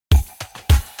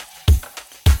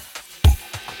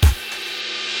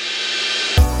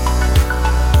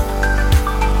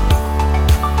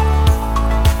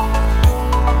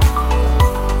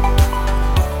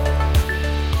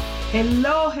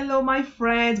Hello, my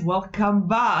friends. Welcome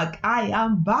back. I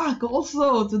am back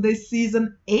also to the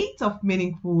season 8 of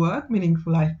Meaningful Work,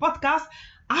 Meaningful Life podcast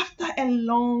after a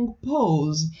long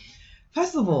pause.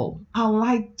 First of all, I'd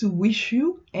like to wish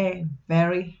you a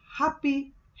very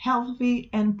happy,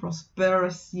 healthy, and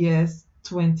prosperous year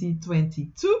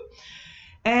 2022.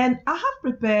 And I have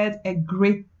prepared a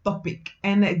great topic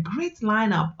and a great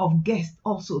lineup of guests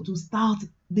also to start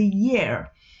the year.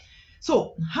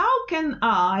 So, how can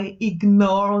I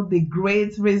ignore the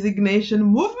great resignation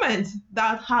movement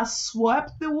that has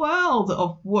swept the world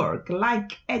of work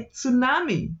like a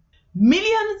tsunami?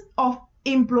 Millions of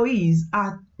employees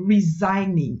are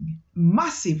resigning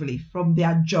massively from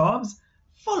their jobs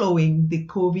following the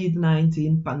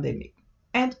COVID-19 pandemic.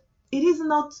 And it is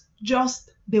not just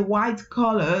the white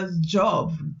collar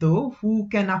job, though, who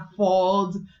can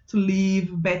afford to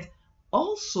leave, but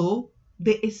also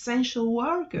the essential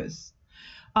workers.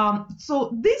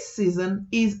 So this season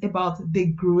is about the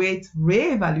great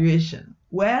reevaluation,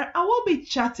 where I will be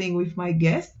chatting with my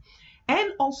guests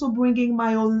and also bringing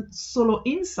my own solo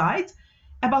insight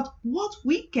about what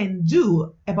we can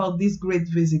do about this great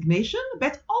resignation,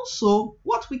 but also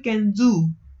what we can do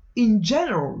in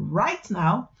general right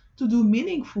now to do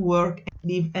meaningful work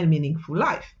and live a meaningful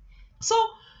life. So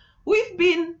we've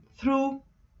been through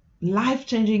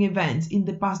life-changing events in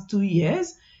the past 2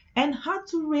 years and had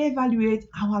to reevaluate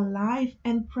our life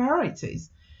and priorities.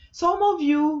 Some of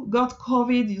you got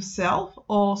COVID yourself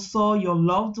or saw your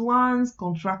loved ones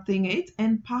contracting it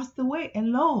and passed away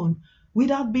alone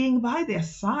without being by their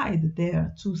side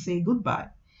there to say goodbye.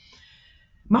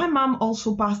 My mom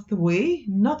also passed away,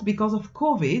 not because of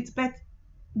COVID, but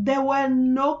there were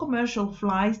no commercial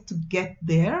flights to get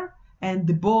there and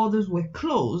the borders were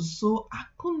closed, so I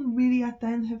couldn't really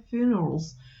attend her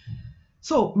funerals.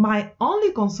 So my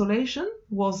only consolation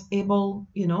was able,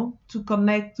 to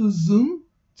connect to Zoom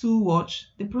to watch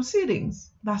the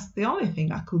proceedings. That's the only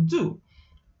thing I could do.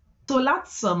 So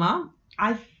last summer,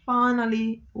 I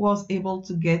finally was able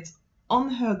to get on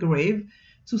her grave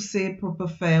to say proper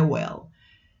farewell.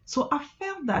 So I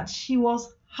felt that she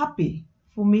was happy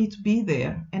for me to be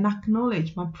there and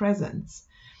acknowledge my presence.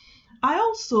 I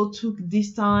also took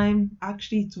this time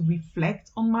actually to reflect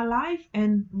on my life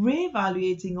and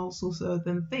reevaluating also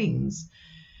certain things.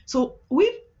 So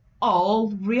we've all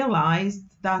realized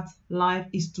that life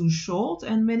is too short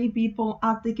and many people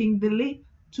are taking the leap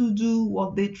to do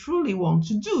what they truly want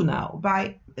to do now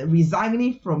by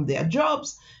resigning from their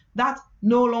jobs that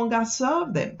no longer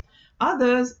serve them.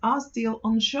 Others are still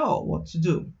unsure what to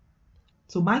do.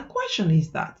 So my question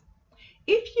is that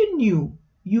if you knew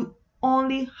you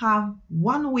only have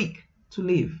 1 week to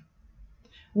live,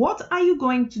 what are you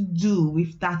going to do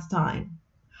with that time?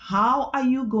 How are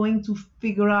you going to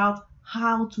figure out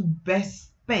how to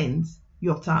best spend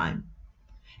your time?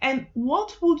 And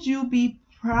what would you be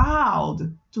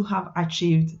proud to have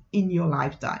achieved in your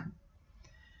lifetime?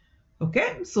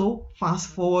 Okay, so fast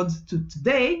forward to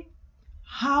today.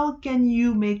 How can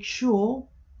you make sure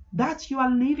that you are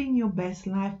living your best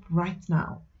life right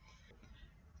now?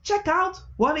 Check out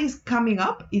what is coming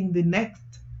up in the next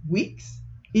weeks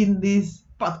in this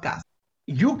podcast.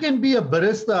 You can be a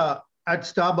barista at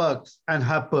Starbucks and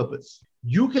have purpose.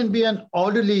 You can be an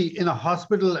orderly in a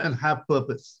hospital and have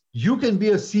purpose. You can be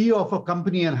a CEO of a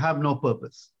company and have no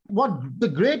purpose. What the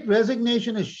great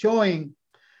resignation is showing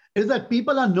is that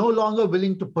people are no longer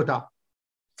willing to put up.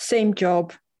 Same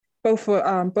job. Both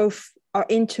are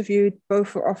interviewed,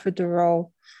 both were offered the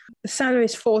role. The salary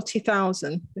is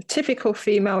 40,000. The typical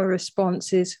female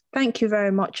response is, thank you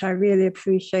very much, I really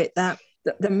appreciate that.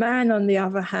 The man, on the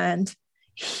other hand,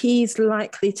 he's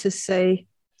likely to say,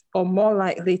 or more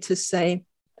likely to say,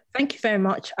 thank you very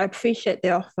much, I appreciate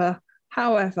the offer.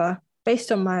 However,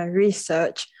 based on my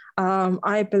research,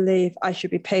 I believe I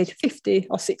should be paid 50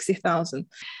 or 60,000.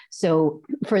 So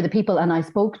for the people, and I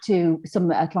spoke to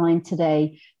a client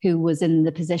today who was in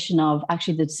the position of,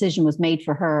 actually the decision was made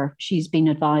for her. She's been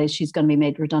advised she's going to be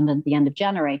made redundant at the end of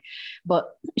January, but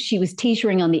she was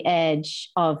teetering on the edge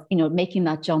of, making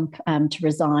that jump to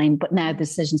resign. But now the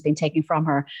decision's been taken from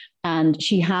her, and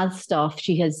she has stuff.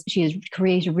 She has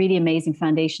created really amazing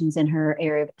foundations in her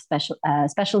area of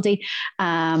specialty,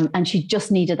 and she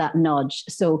just needed that nudge.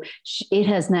 So she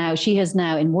has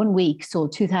now in 1 week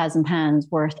sold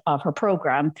 £2,000 worth of her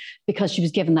program because she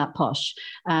was given that push.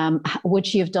 Would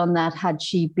she have done that had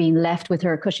she been left with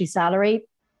her cushy salary?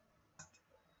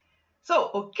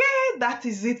 So, okay, that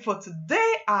is it for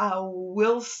today. I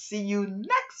will see you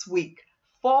next week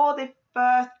for the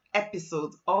first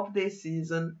episode of the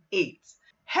season 8.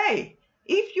 Hey,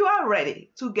 if you are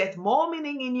ready to get more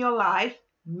meaning in your life,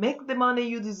 make the money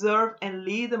you deserve, and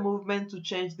lead a movement to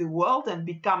change the world and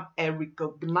become a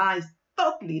recognized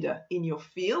thought leader in your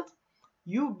field,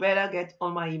 you better get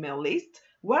on my email list,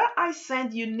 where I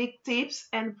send unique tips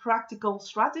and practical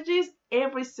strategies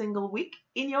every single week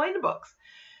in your inbox.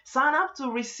 Sign up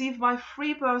to receive my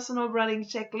free personal branding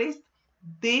checklist.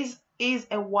 This is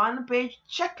a one-page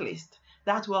checklist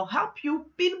that will help you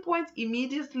pinpoint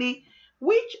immediately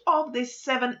which of the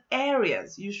 7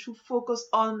 areas you should focus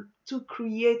on to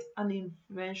create an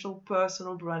influential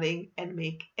personal branding and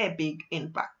make a big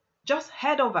impact. Just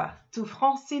head over to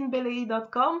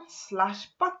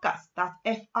francinebeléy.com/podcast. That's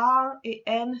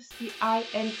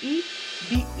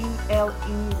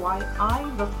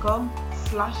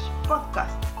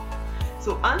FrancineBeley.com/podcast.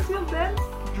 So until then,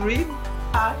 dream,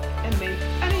 act, and make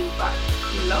an impact.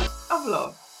 Lots of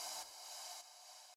love.